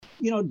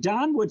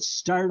Don would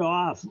start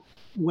off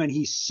when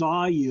he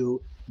saw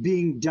you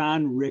being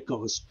Don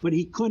Rickles, but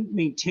he couldn't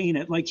maintain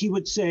it. Like he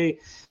would say,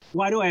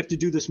 why do I have to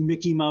do this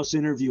Mickey Mouse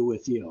interview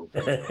with you?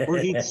 Or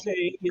he'd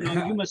say,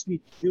 you must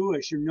be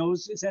Jewish. Your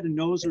nose, is that a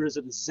nose or is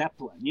it a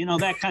Zeppelin?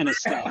 That kind of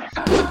stuff.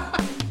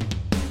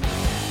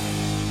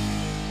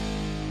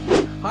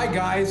 Hi,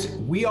 guys.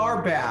 We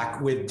are back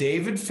with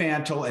David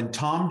Fantle and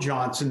Tom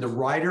Johnson, the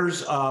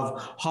writers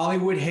of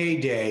Hollywood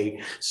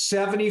Heyday,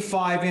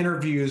 75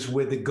 interviews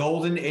with the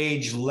Golden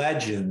Age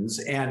legends.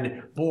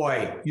 And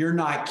boy, you're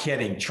not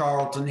kidding.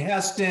 Charlton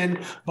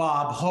Heston,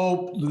 Bob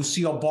Hope,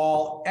 Lucille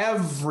Ball,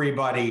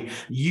 everybody.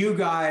 You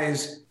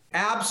guys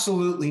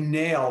absolutely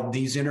nailed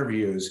these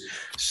interviews.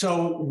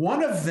 So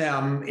one of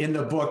them in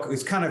the book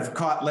is kind of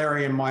caught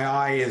Larry in my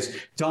eye is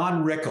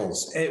Don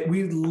Rickles.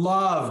 We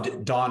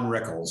loved Don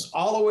Rickles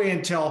all the way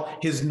until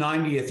his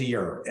 90th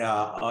year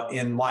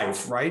in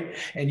life, right?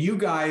 And you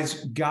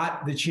guys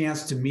got the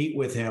chance to meet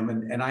with him.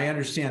 And I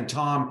understand,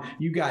 Tom,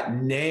 you got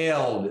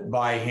nailed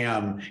by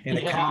him in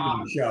a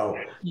comedy show.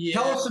 Yeah.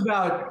 Tell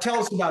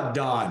us about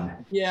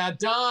Don. Yeah,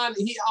 Don,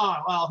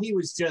 he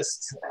was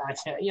just,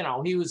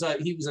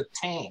 he was a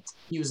tank.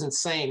 He was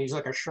insane. He was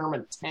like a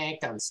Sherman tank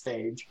on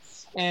stage.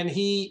 And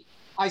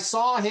I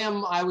saw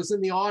him, I was in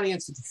the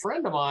audience with a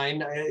friend of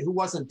mine who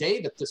wasn't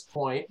Dave at this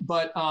point,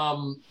 but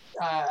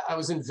I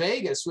was in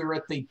Vegas. We were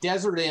at the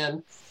Desert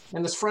Inn,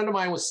 and this friend of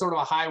mine was sort of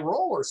a high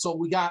roller. So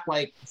we got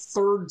like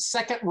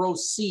second row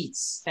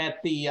seats at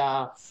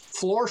the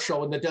floor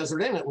show in the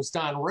Desert Inn. It was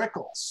Don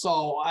Rickles.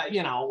 So,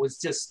 it was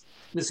just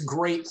this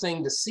great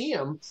thing to see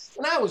him.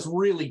 And I was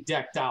really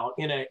decked out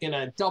in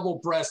a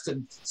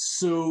double-breasted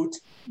suit,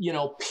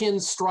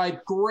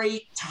 pinstripe,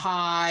 great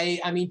tie.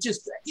 I mean,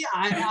 just,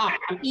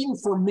 even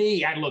for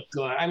me, I looked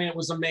good. I mean, it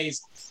was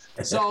amazing.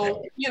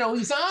 So,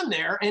 he's on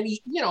there and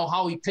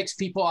how he picks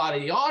people out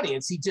of the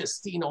audience. He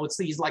just,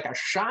 he's like a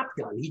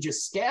shotgun. He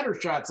just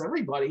scattershots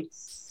everybody.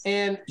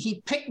 And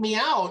he picked me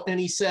out and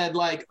he said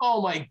like,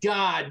 oh my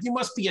God, you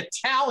must be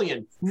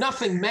Italian.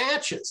 Nothing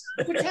matches.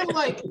 Which I'm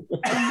like,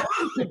 no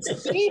one could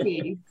see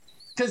me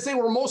because they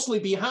were mostly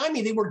behind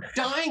me. They were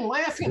dying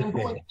laughing. I'm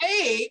going,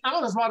 A,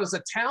 I'm about as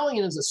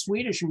Italian as a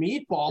Swedish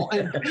meatball.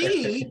 And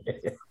B,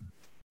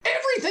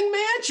 everything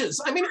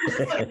matches. I mean,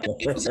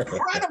 it was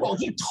incredible.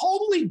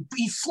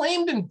 He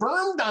flamed and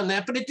burned on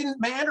that, but it didn't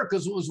matter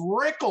because it was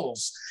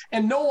Rickles,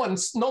 and no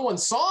one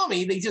saw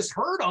me. They just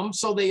heard him,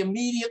 so they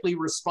immediately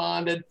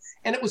responded.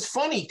 And it was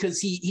funny because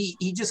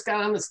he just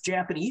got on this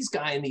Japanese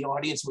guy in the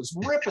audience, was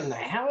ripping the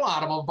hell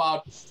out of him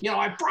about,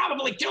 I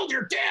probably killed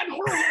your dad,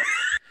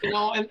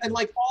 and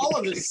like all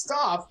of this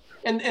stuff.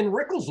 And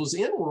Rickles was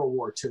in World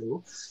War II.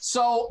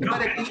 So,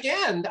 but at the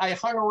end, I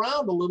hung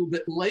around a little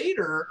bit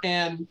later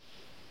and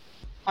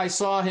I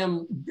saw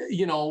him,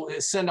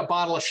 send a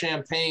bottle of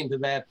champagne to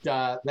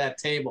that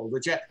table.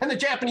 And the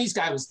Japanese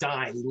guy was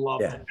dying. He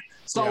loved it.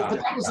 So,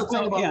 but that was the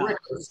thing about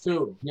Rickles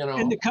too,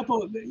 And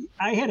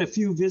I had a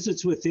few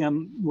visits with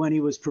him when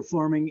he was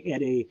performing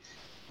at a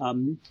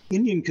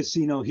Indian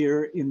casino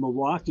here in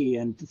Milwaukee,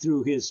 and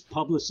through his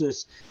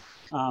publicist.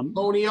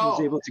 Tony O. was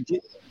able to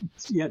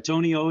get,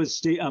 Tony O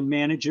is a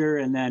manager,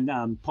 and then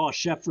Paul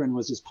Sheffrin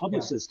was his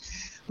publicist.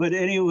 Yeah. But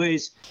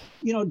anyways,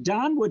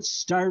 Don would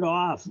start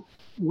off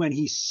when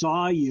he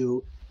saw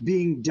you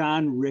being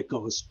Don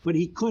Rickles, but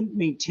he couldn't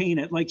maintain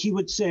it. Like he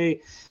would say,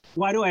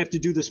 why do I have to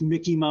do this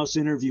Mickey Mouse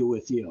interview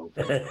with you?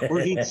 Or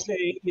he'd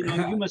say,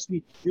 you must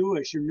be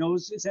Jewish. Your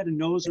nose, is that a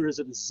nose or is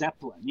it a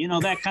Zeppelin?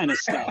 That kind of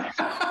stuff.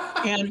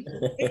 And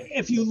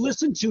if you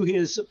listen to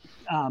his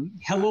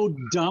Hello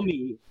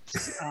Dummy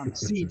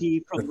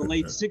CD from the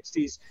late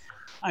 60s,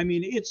 I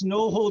mean, it's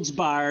no holds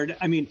barred.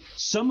 I mean,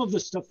 some of the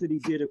stuff that he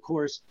did, of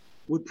course,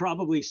 would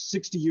probably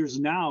 60 years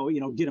now,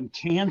 get him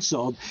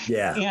canceled.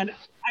 Yeah. And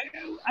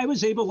I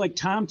was able, like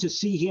Tom, to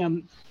see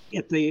him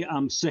at the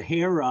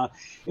Sahara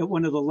at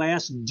one of the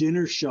last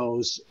dinner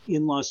shows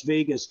in Las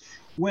Vegas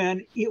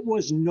when it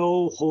was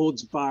no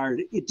holds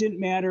barred. It didn't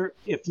matter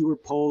if you were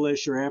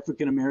Polish or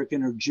African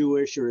American or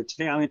Jewish or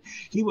Italian.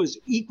 He was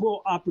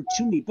equal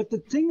opportunity. But the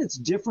thing that's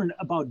different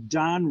about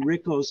Don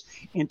Rickles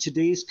and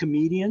today's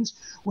comedians,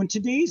 when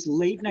today's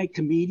late night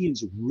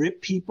comedians rip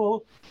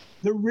people,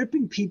 they're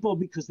ripping people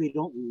because they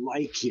don't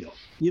like you.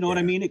 You know what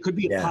I mean? It could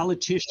be a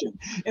politician.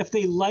 If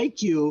they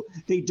like you,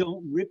 they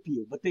don't rip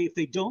you. But if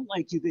they don't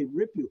like you, they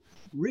rip you.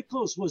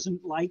 Rickles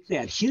wasn't like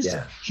that.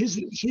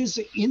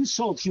 His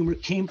insult humor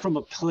came from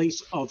a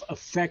place of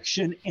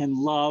affection and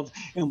love,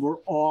 and we're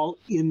all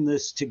in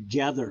this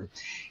together.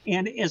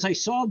 And as I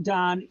saw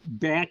Don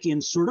back in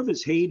sort of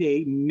his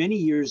heyday many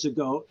years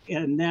ago,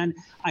 and then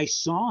I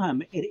saw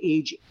him at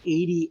age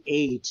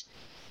 88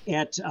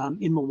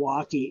 in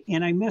Milwaukee,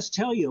 and I must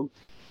tell you,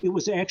 it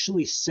was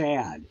actually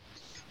sad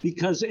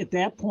because at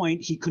that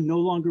point he could no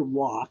longer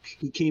walk.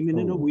 He came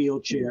in a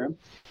wheelchair.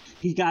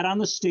 He got on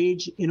the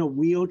stage in a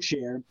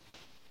wheelchair,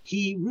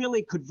 he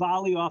really could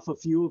volley off a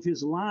few of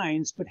his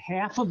lines, but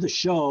half of the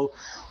show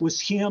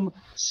was him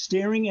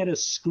staring at a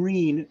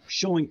screen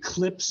showing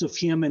clips of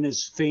him and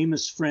his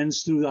famous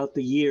friends throughout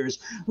the years,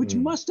 which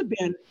must have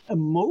been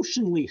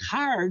emotionally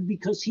hard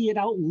because he had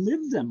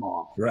outlived them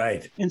all.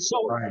 Right. And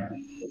so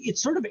it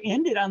sort of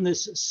ended on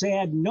this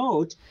sad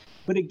note.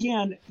 But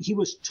again, he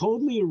was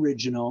totally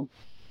original.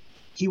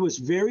 He was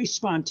very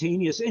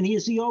spontaneous. And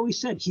as he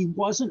always said, he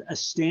wasn't a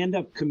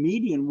stand-up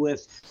comedian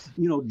with,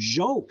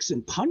 jokes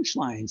and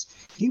punchlines.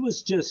 He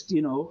was just,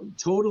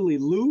 totally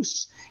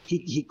loose.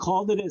 He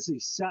called it as he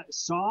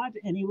saw it.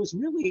 And he was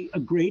really a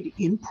great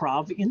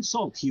improv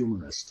insult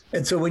humorist.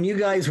 And so when you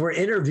guys were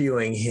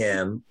interviewing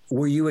him,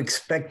 were you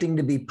expecting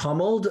to be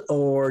pummeled,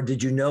 or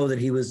did you know that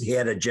he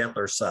had a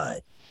gentler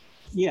side?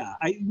 Yeah,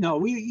 I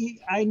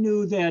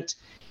knew that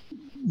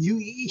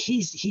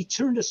he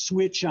turned a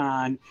switch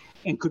on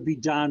and could be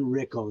Don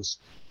Rickles.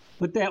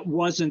 But that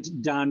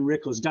wasn't Don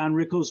Rickles. Don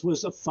Rickles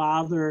was a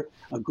father,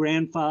 a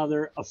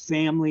grandfather, a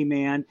family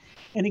man.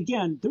 And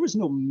again, there was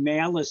no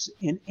malice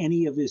in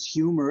any of his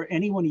humor,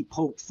 anyone he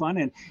poked fun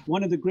at.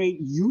 One of the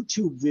great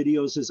YouTube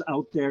videos is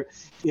out there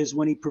is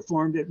when he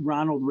performed at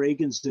Ronald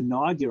Reagan's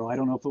inaugural. I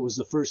don't know if it was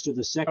the first or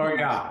the second. Oh,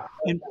 yeah.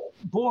 And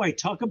boy,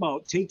 talk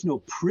about take no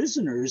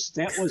prisoners.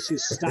 That was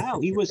his style.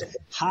 He was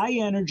high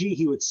energy.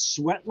 He would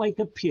sweat like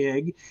a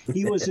pig.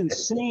 He was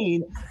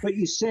insane. But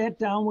you sat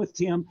down with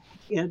him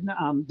in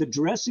the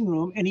dressing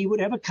room, and he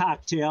would have a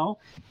cocktail,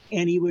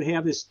 and he would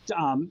have his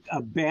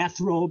a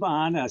bathrobe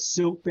on, a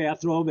silk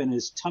bathrobe, and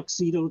his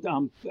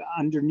tuxedo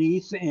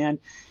underneath. And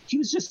he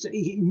was just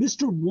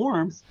Mr.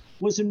 Warmth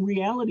was in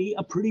reality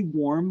a pretty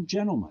warm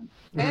gentleman.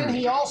 And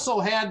he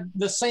also had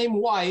the same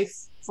wife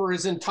for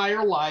his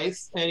entire life,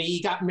 and he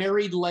got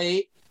married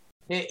late.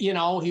 He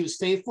was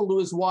faithful to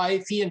his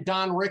wife. He and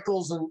Don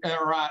Rickles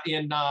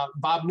and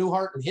Bob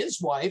Newhart and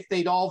his wife,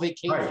 they'd all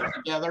vacation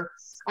together.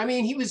 I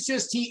mean, he was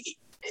just, he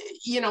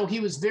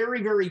was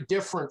very, very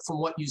different from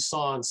what you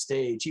saw on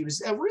stage. He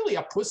was really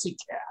a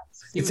pussycat.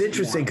 It's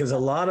interesting because a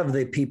lot of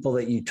the people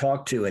that you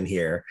talk to in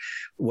here,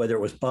 whether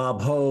it was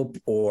Bob Hope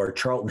or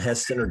Charlton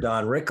Heston or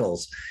Don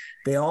Rickles,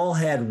 they all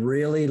had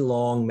really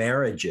long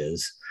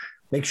marriages.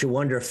 Makes you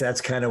wonder if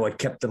that's kind of what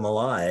kept them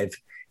alive.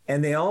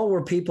 And they all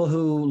were people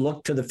who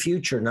looked to the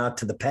future, not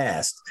to the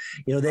past.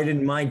 They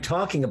didn't mind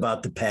talking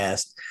about the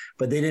past,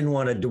 but they didn't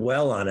want to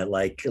dwell on it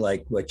like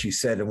what you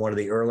said in one of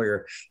the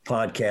earlier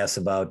podcasts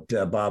about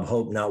Bob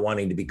Hope not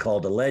wanting to be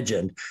called a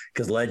legend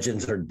because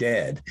legends are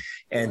dead.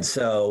 And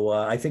so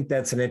I think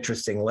that's an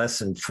interesting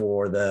lesson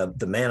for the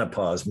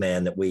menopause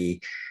man that we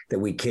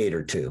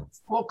cater to.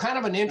 Well, kind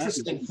of an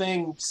interesting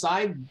thing,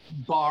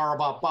 sidebar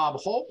about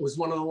Bob Hope was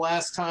one of the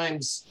last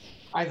times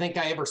I think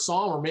I ever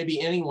saw him, or maybe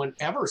anyone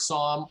ever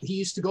saw him. He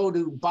used to go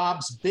to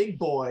Bob's Big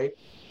Boy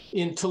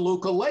in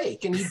Toluca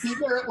Lake, and he'd be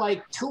there at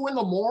like 2 a.m.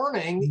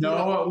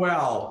 Know it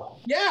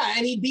well. Yeah,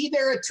 and he'd be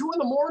there at 2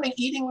 a.m.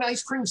 eating an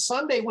ice cream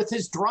sundae with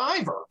his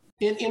driver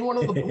in one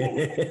of the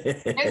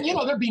booths. And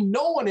there'd be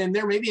no one in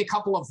there, maybe a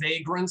couple of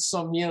vagrants,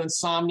 some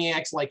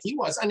insomniacs like he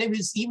was. And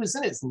he was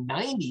in his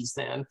 90s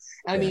then.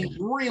 I mean,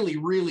 really,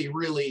 really,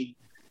 really.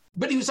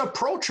 But he was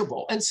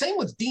approachable. And same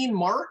with Dean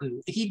Martin.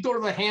 He'd go to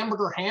the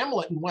Hamburger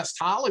Hamlet in West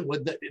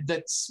Hollywood.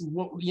 That's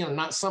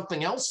not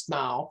something else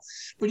now.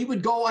 But he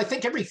would go, I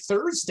think, every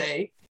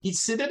Thursday. He'd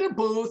sit at a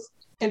booth,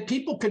 and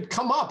people could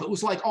come up. It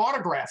was like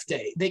autograph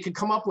day. They could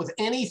come up with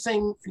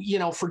anything,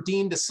 for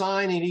Dean to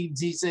sign. And he'd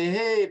say,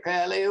 hey,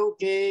 Pally,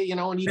 okay,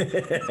 and he'd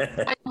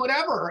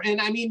whatever.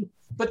 And I mean,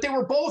 but they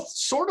were both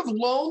sort of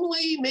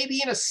lonely,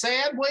 maybe in a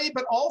sad way,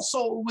 but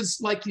also it was,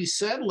 like you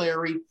said,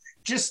 Larry,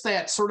 just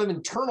that sort of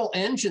internal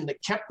engine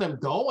that kept them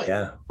going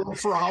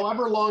for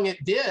however long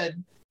it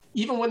did.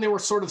 Even when they were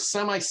sort of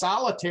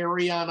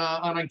semi-solitary on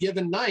a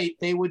given night,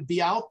 they would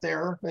be out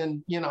there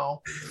and,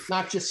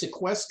 not just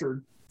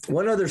sequestered.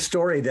 One other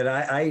story that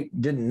I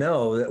didn't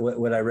know, that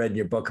what I read in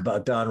your book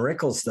about Don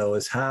Rickles, though,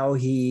 is how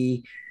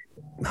he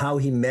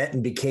met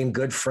and became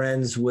good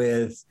friends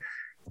with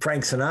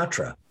Frank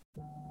Sinatra.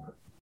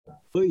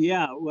 Well,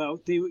 yeah,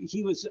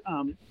 he was,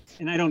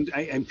 and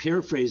I'm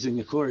paraphrasing,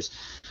 of course,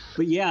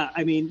 but yeah,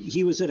 I mean,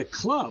 he was at a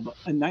club,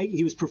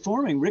 he was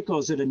performing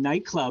Rickles at a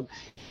nightclub,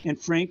 and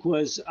Frank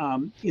was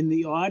in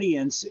the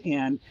audience,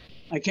 and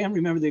I can't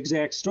remember the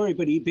exact story,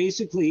 but he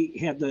basically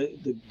had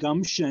the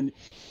gumption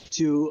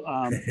to,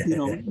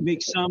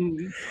 make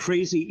some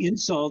crazy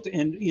insult,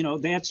 and,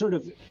 that sort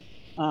of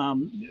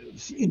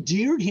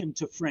endeared him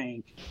to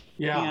Frank.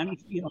 Yeah. And,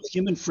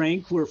 him and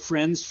Frank were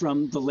friends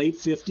from the late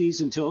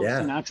 50s until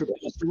Sinatra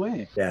passed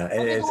away. Yeah.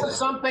 It was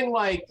something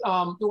like,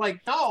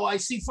 oh, I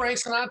see Frank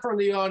Sinatra in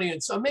the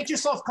audience. Make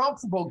yourself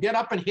comfortable. Get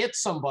up and hit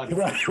somebody.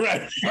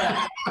 Right.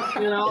 Yeah.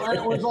 And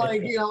it was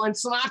like, and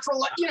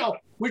Sinatra,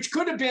 which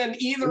could have been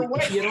either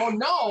way, you don't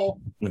know,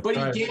 but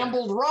he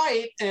gambled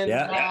right. And,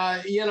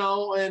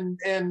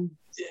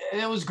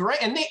 it was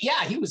great. And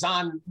he was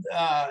on,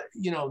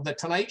 the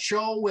Tonight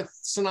Show with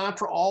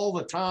Sinatra all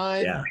the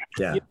time.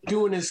 Yeah.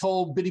 Doing his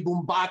whole Biddy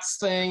Boom Bots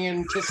thing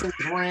and kissing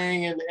his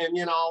ring. And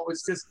it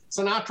was just,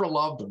 Sinatra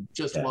loved him,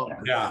 loved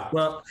him. Yeah.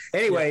 Well,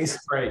 anyways,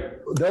 great.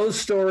 Those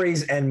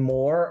stories and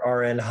more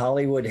are in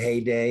Hollywood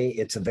Heyday.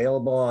 It's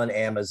available on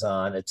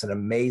Amazon. It's an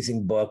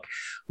amazing book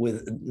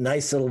with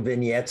nice little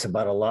vignettes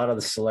about a lot of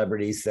the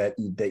celebrities that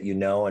you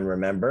know and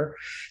remember.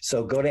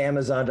 So go to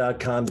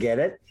Amazon.com, get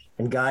it.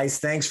 And guys,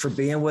 thanks for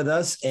being with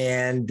us.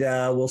 And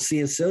we'll see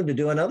you soon to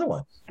do another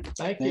one.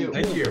 Thank you.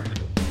 Thank you.